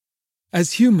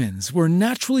As humans, we're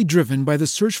naturally driven by the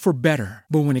search for better.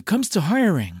 But when it comes to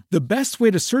hiring, the best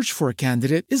way to search for a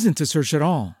candidate isn't to search at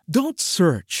all. Don't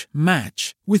search,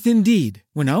 match with Indeed.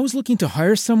 When I was looking to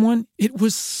hire someone, it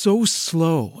was so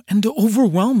slow and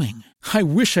overwhelming. I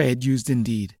wish I had used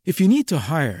Indeed. If you need to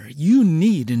hire, you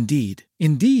need Indeed.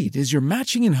 Indeed is your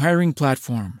matching and hiring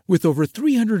platform with over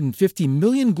 350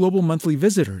 million global monthly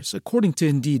visitors, according to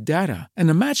Indeed data, and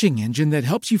a matching engine that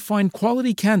helps you find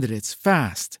quality candidates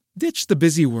fast. Ditch the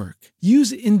busy work.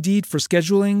 Use Indeed for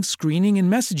scheduling, screening,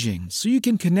 and messaging so you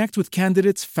can connect with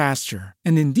candidates faster.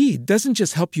 And Indeed doesn't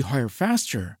just help you hire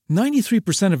faster.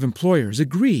 93% of employers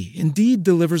agree Indeed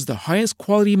delivers the highest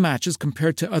quality matches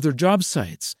compared to other job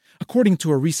sites, according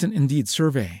to a recent Indeed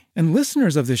survey. And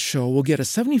listeners of this show will get a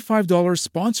 $75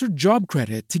 sponsored job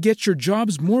credit to get your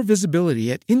jobs more visibility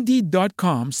at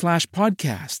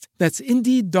Indeed.com/podcast. That's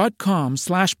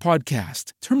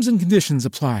Indeed.com/podcast. Terms and conditions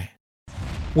apply.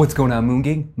 What's going on, Moon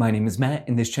Gang? My name is Matt,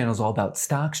 and this channel is all about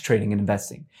stocks, trading, and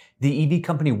investing. The EV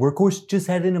company Workhorse just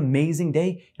had an amazing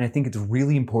day, and I think it's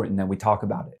really important that we talk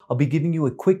about it. I'll be giving you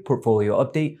a quick portfolio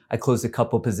update. I closed a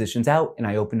couple positions out, and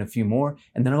I opened a few more,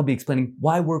 and then I'll be explaining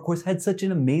why Workhorse had such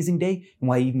an amazing day and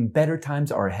why even better times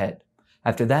are ahead.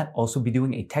 After that, I'll also be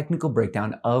doing a technical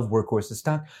breakdown of Workhorse's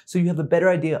stock so you have a better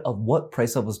idea of what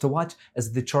price levels to watch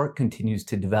as the chart continues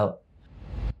to develop.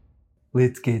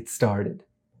 Let's get started.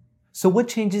 So what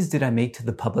changes did I make to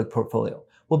the public portfolio?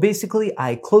 Well, basically,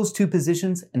 I closed 2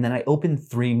 positions and then I opened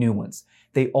 3 new ones.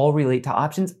 They all relate to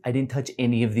options. I didn't touch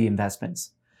any of the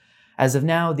investments. As of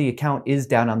now, the account is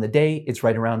down on the day. It's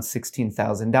right around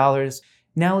 $16,000.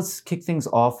 Now let's kick things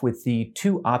off with the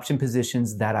 2 option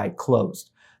positions that I closed.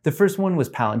 The first one was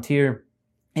Palantir.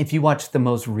 If you watched the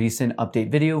most recent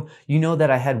update video, you know that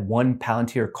I had one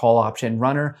Palantir call option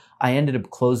runner. I ended up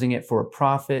closing it for a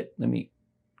profit. Let me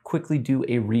quickly do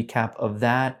a recap of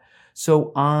that.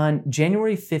 So on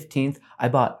January 15th, I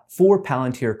bought 4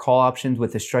 Palantir call options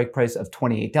with a strike price of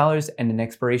 $28 and an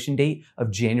expiration date of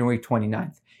January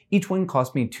 29th. Each one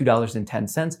cost me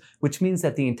 $2.10, which means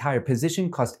that the entire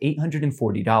position cost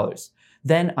 $840.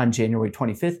 Then on January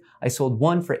 25th, I sold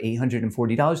one for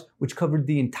 $840, which covered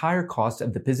the entire cost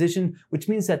of the position, which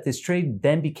means that this trade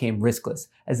then became riskless,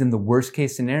 as in the worst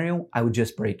case scenario, I would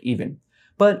just break even.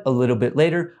 But a little bit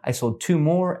later, I sold 2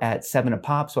 more at 7 a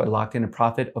pop, so I locked in a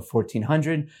profit of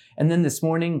 $1,400. And then this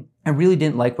morning, I really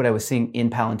didn't like what I was seeing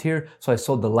in Palantir, so I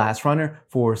sold the last runner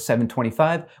for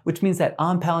 $725, which means that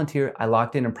on Palantir, I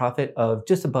locked in a profit of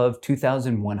just above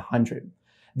 $2,100.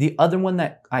 The other one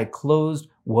that I closed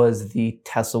was the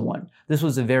Tesla one. This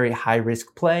was a very high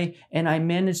risk play, and I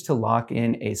managed to lock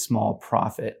in a small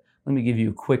profit. Let me give you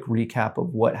a quick recap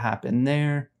of what happened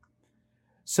there.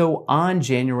 So on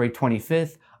January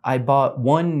 25th, I bought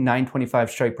one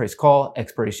 925 strike price call,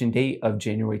 expiration date of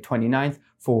January 29th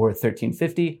for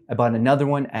 $13.50. I bought another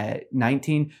one at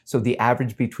 19. So the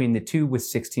average between the two was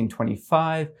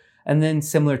 $16.25. And then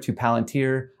similar to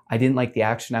Palantir, I didn't like the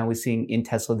action I was seeing in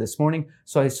Tesla this morning.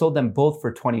 So I sold them both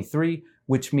for 23,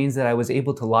 which means that I was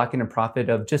able to lock in a profit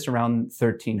of just around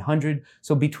 $1,300.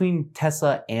 So between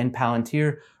Tesla and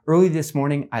Palantir, early this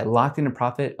morning, I locked in a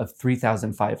profit of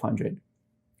 $3,500.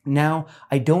 Now,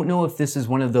 I don't know if this is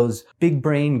one of those big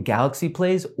brain galaxy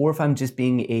plays or if I'm just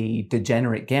being a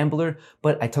degenerate gambler,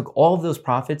 but I took all of those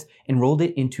profits and rolled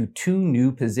it into 2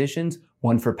 new positions,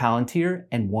 one for Palantir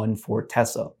and one for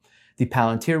Tesla. The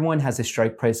Palantir one has a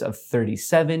strike price of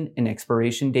 37, an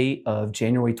expiration date of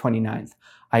January 29th.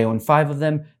 I own 5 of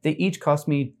them. They each cost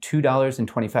me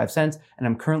 $2.25, and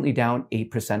I'm currently down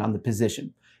 8% on the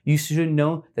position. You should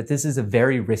know that this is a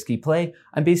very risky play.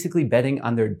 I'm basically betting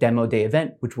on their demo day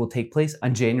event, which will take place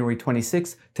on January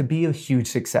 26th, to be a huge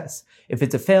success. If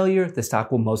it's a failure, the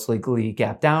stock will most likely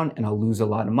gap down and I'll lose a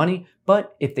lot of money.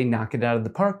 But if they knock it out of the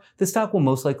park, the stock will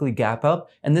most likely gap up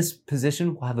and this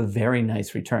position will have a very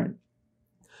nice return.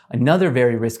 Another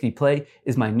very risky play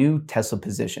is my new Tesla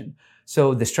position.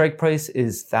 So the strike price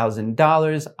is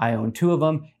 $1,000. I own 2 of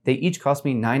them. They each cost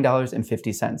me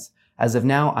 $9.50. As of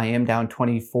now, I am down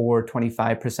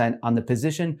 25% on the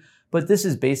position, but this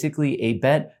is basically a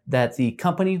bet that the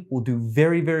company will do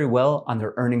very, very well on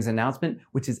their earnings announcement,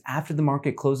 which is after the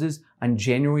market closes on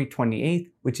January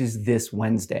 28th, which is this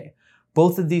Wednesday.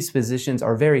 Both of these positions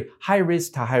are very high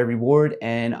risk to high reward,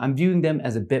 and I'm viewing them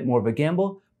as a bit more of a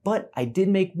gamble, but I did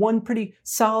make one pretty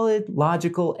solid,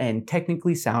 logical, and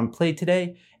technically sound play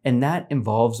today, and that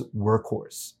involves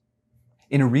Workhorse.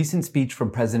 In a recent speech from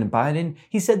President Biden,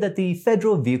 he said that the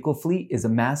federal vehicle fleet is a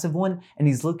massive one and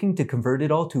he's looking to convert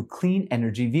it all to clean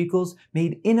energy vehicles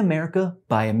made in America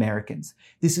by Americans.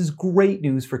 This is great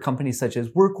news for companies such as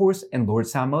Workhorse and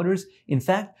Lordstown Motors. In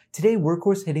fact, today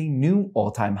Workhorse hit a new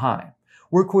all-time high.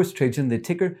 Workhorse trades in the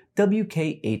ticker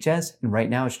WKHS and right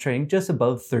now it's trading just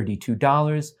above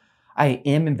 $32. I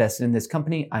am invested in this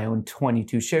company. I own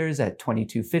 22 shares at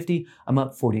 $22.50. I'm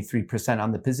up 43%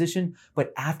 on the position.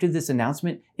 But after this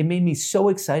announcement, it made me so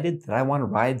excited that I want to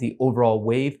ride the overall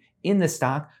wave in the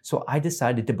stock, so I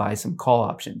decided to buy some call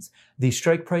options. The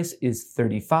strike price is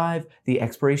 35. The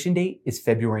expiration date is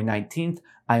February 19th.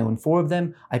 I own 4 of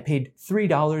them. I paid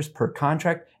 $3 per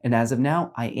contract, and as of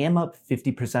now, I am up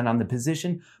 50% on the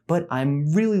position, but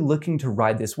I'm really looking to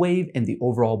ride this wave and the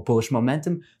overall bullish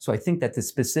momentum, so I think that the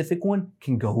specific one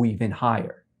can go even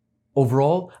higher.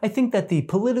 Overall, I think that the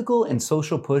political and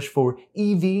social push for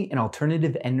EV and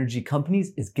alternative energy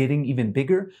companies is getting even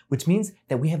bigger, which means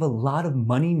that we have a lot of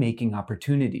money-making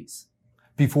opportunities.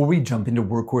 Before we jump into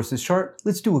Workhorse's chart,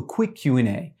 let's do a quick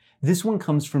Q&A. This one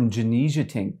comes from Janesia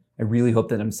Ting. I really hope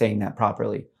that I'm saying that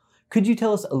properly. Could you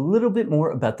tell us a little bit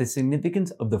more about the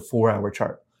significance of the 4-hour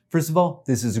chart? First of all,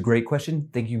 this is a great question.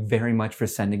 Thank you very much for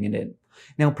sending it in.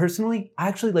 Now, personally, I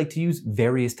actually like to use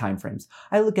various timeframes.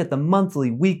 I look at the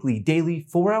monthly, weekly, daily,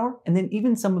 4-hour, and then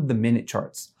even some of the minute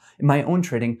charts. In my own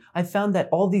trading, I've found that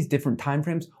all these different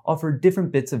timeframes offer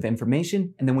different bits of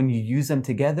information, and then when you use them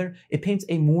together, it paints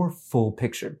a more full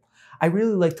picture. I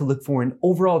really like to look for an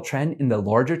overall trend in the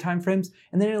larger timeframes,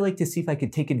 and then I like to see if I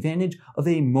could take advantage of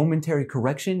a momentary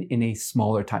correction in a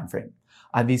smaller timeframe.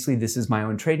 Obviously, this is my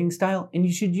own trading style, and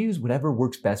you should use whatever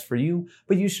works best for you,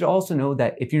 but you should also know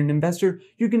that if you're an investor,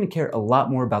 you're going to care a lot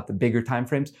more about the bigger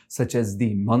timeframes, such as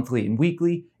the monthly and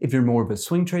weekly. If you're more of a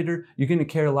swing trader, you're going to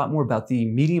care a lot more about the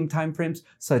medium timeframes,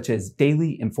 such as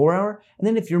daily and 4-hour. And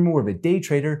then if you're more of a day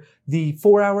trader, the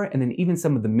 4-hour and then even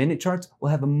some of the minute charts will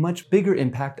have a much bigger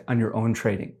impact on your own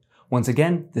trading. Once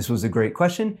again, this was a great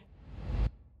question.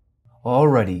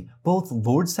 Alrighty, both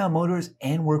Lordstown Motors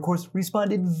and Workhorse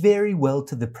responded very well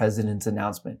to the president's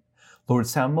announcement.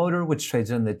 Lordstown Motor, which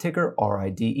trades on the ticker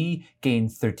RIDE, gained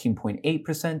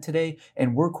 13.8% today,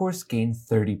 and Workhorse gained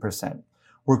 30%.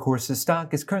 Workhorse's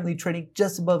stock is currently trading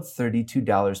just above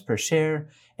 $32 per share,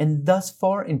 and thus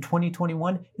far in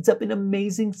 2021, it's up an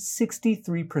amazing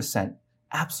 63%.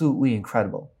 Absolutely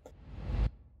incredible.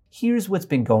 Here's what's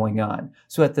been going on.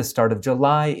 So at the start of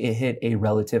July, it hit a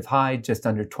relative high just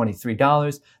under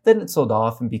 $23. Then it sold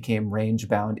off and became range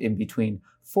bound in between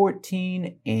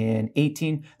 14 and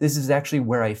 18. This is actually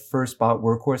where I first bought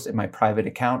Workhorse in my private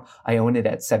account. I own it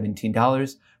at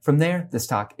 $17. From there, the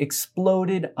stock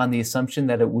exploded on the assumption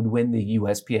that it would win the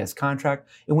USPS contract.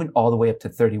 It went all the way up to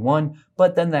 31,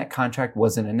 but then that contract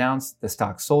wasn't announced, the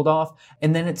stock sold off,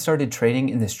 and then it started trading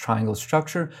in this triangle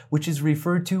structure, which is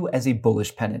referred to as a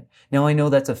bullish pennant. Now I know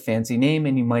that's a fancy name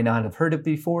and you might not have heard it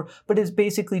before, but it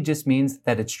basically just means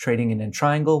that it's trading in a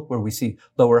triangle where we see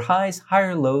lower highs,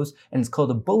 higher lows, and it's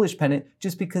called a bullish pennant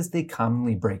just because they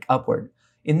commonly break upward.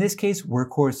 In this case,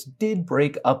 Workhorse did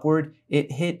break upward.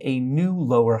 It hit a new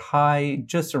lower high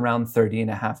just around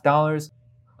 $30.50.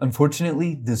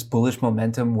 Unfortunately, this bullish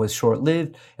momentum was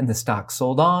short-lived and the stock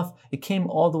sold off. It came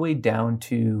all the way down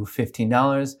to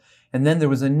 $15. And then there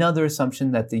was another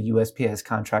assumption that the USPS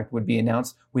contract would be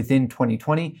announced within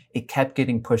 2020. It kept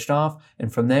getting pushed off,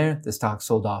 and from there, the stock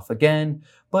sold off again.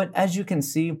 But as you can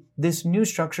see, this new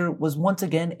structure was once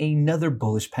again another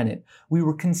bullish pennant. We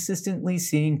were consistently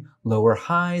seeing lower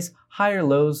highs, higher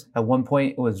lows. At one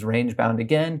point, it was range bound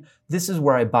again. This is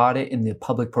where I bought it in the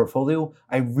public portfolio.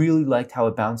 I really liked how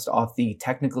it bounced off the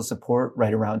technical support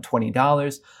right around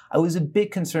 $20. I was a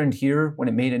bit concerned here when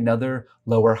it made another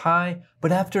lower high,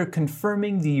 but after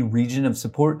confirming the region of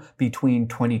support between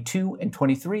 22 and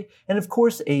 23, and of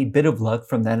course a bit of luck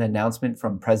from that announcement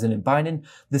from President Biden,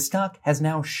 the stock has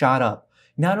now shot up.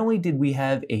 Not only did we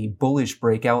have a bullish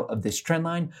breakout of this trend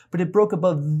line, but it broke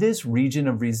above this region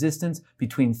of resistance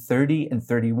between 30 and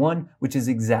 31, which is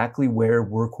exactly where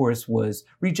Workhorse was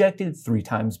rejected 3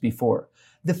 times before.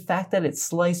 The fact that it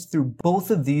sliced through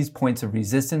both of these points of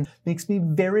resistance makes me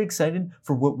very excited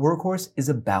for what Workhorse is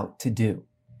about to do.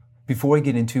 Before I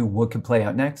get into what could play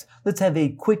out next, let's have a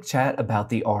quick chat about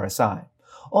the RSI.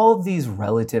 All of these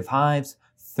relative highs,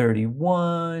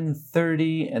 31,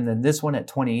 30, and then this one at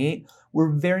 28, were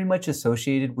very much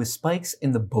associated with spikes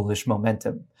in the bullish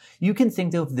momentum. You can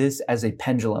think of this as a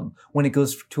pendulum. When it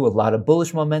goes to a lot of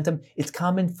bullish momentum, it's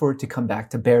common for it to come back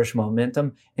to bearish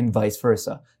momentum and vice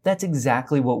versa. That's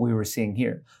exactly what we were seeing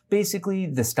here. Basically,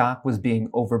 the stock was being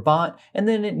overbought and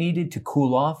then it needed to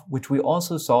cool off, which we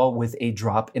also saw with a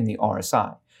drop in the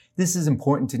RSI. This is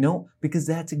important to note because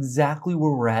that's exactly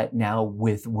where we're at now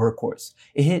with Workhorse.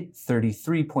 It hit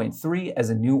 33.3 as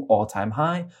a new all-time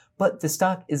high, but the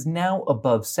stock is now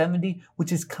above 70,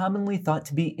 which is commonly thought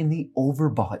to be in the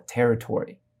overbought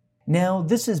territory. Now,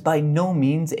 this is by no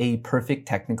means a perfect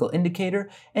technical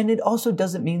indicator, and it also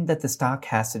doesn't mean that the stock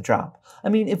has to drop. I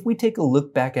mean, if we take a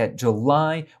look back at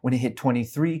July when it hit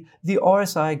 23, the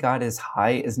RSI got as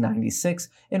high as 96,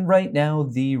 and right now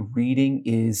the reading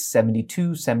is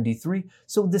 72, 73,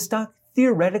 so the stock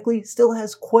theoretically still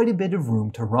has quite a bit of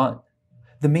room to run.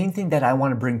 The main thing that I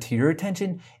want to bring to your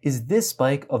attention is this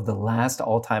spike of the last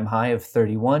all-time high of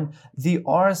 31. The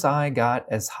RSI got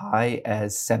as high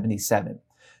as 77.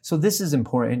 So this is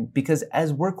important because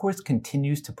as Workhorse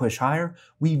continues to push higher,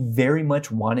 we very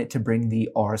much want it to bring the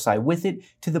RSI with it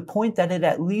to the point that it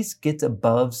at least gets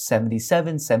above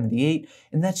 77, 78,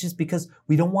 and that's just because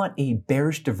we don't want a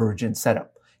bearish divergence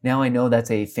setup. Now I know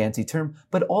that's a fancy term,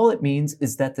 but all it means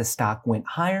is that the stock went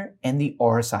higher and the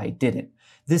RSI didn't.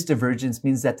 This divergence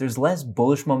means that there's less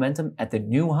bullish momentum at the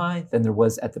new high than there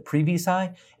was at the previous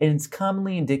high, and it's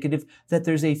commonly indicative that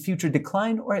there's a future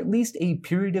decline or at least a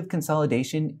period of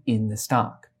consolidation in the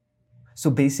stock.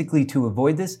 So basically, to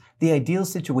avoid this, the ideal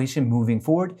situation moving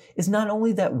forward is not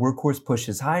only that Workhorse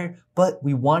pushes higher, but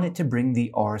we want it to bring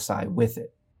the RSI with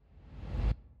it.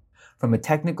 From a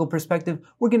technical perspective,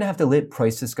 we're going to have to let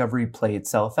price discovery play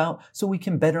itself out so we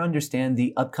can better understand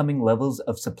the upcoming levels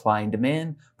of supply and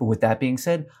demand. But with that being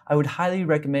said, I would highly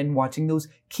recommend watching those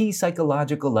key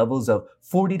psychological levels of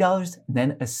 $40 and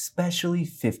then especially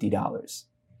 $50.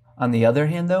 On the other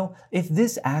hand though, if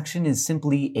this action is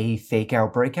simply a fake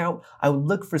out breakout, I would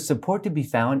look for support to be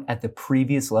found at the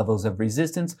previous levels of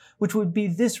resistance, which would be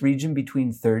this region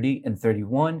between 30 and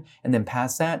 31, and then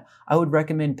past that, I would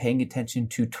recommend paying attention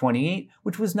to 28,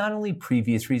 which was not only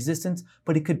previous resistance,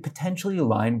 but it could potentially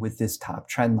align with this top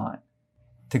trend line.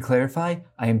 To clarify,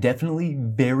 I am definitely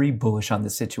very bullish on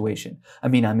this situation. I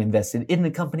mean, I'm invested in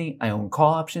the company, I own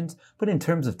call options, but in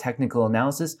terms of technical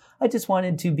analysis, I just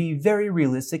wanted to be very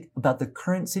realistic about the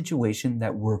current situation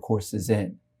that Workhorse is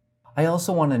in. I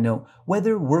also want to know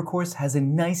whether Workhorse has a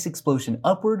nice explosion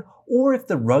upward or if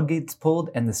the rug gets pulled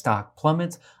and the stock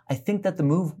plummets. I think that the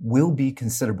move will be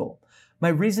considerable. My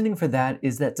reasoning for that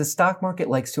is that the stock market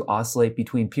likes to oscillate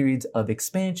between periods of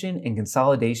expansion and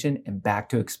consolidation and back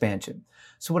to expansion.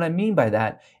 So what I mean by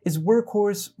that is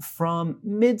Workhorse from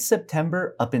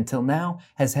mid-September up until now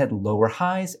has had lower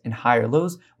highs and higher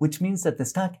lows, which means that the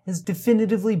stock has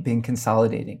definitively been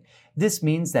consolidating. This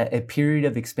means that a period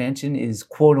of expansion is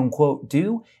quote unquote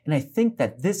due, and I think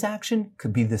that this action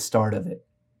could be the start of it.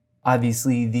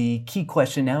 Obviously, the key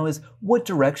question now is what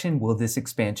direction will this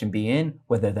expansion be in,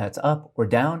 whether that's up or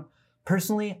down?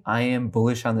 Personally, I am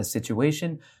bullish on the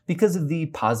situation because of the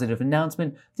positive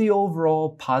announcement, the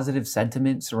overall positive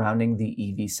sentiment surrounding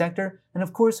the EV sector, and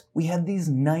of course, we have these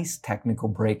nice technical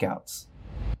breakouts.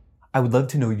 I would love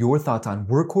to know your thoughts on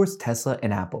Workhorse, Tesla,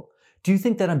 and Apple. Do you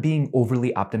think that I'm being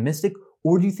overly optimistic,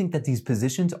 or do you think that these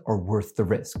positions are worth the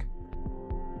risk?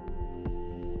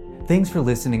 Thanks for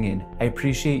listening in. I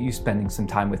appreciate you spending some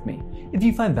time with me. If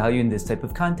you find value in this type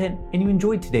of content and you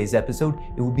enjoyed today's episode,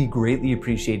 it would be greatly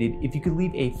appreciated if you could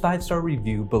leave a 5-star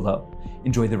review below.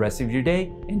 Enjoy the rest of your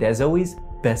day, and as always,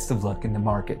 best of luck in the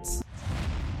markets.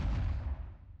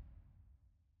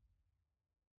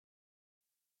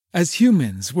 As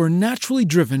humans, we're naturally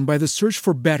driven by the search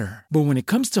for better. But when it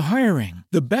comes to hiring,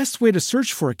 the best way to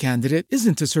search for a candidate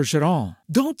isn't to search at all.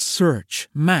 Don't search,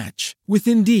 match with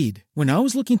Indeed. When I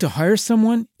was looking to hire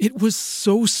someone, it was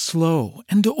so slow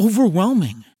and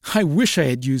overwhelming. I wish I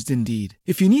had used Indeed.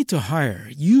 If you need to hire,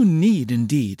 you need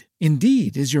Indeed.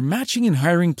 Indeed is your matching and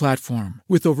hiring platform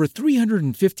with over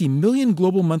 350 million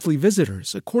global monthly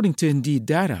visitors, according to Indeed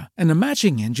data, and a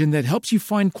matching engine that helps you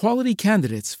find quality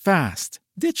candidates fast.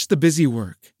 Ditch the busy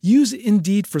work. Use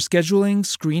Indeed for scheduling,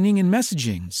 screening, and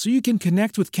messaging so you can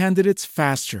connect with candidates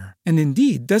faster. And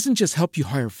Indeed doesn't just help you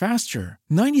hire faster.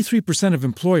 93% of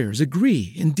employers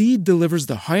agree Indeed delivers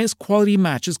the highest quality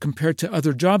matches compared to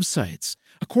other job sites,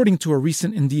 according to a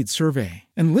recent Indeed survey.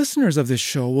 And listeners of this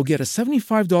show will get a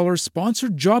 $75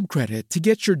 sponsored job credit to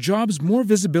get your jobs more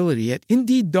visibility at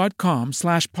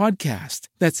Indeed.com/podcast.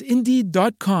 That's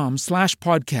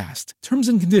Indeed.com/podcast. Terms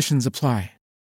and conditions apply.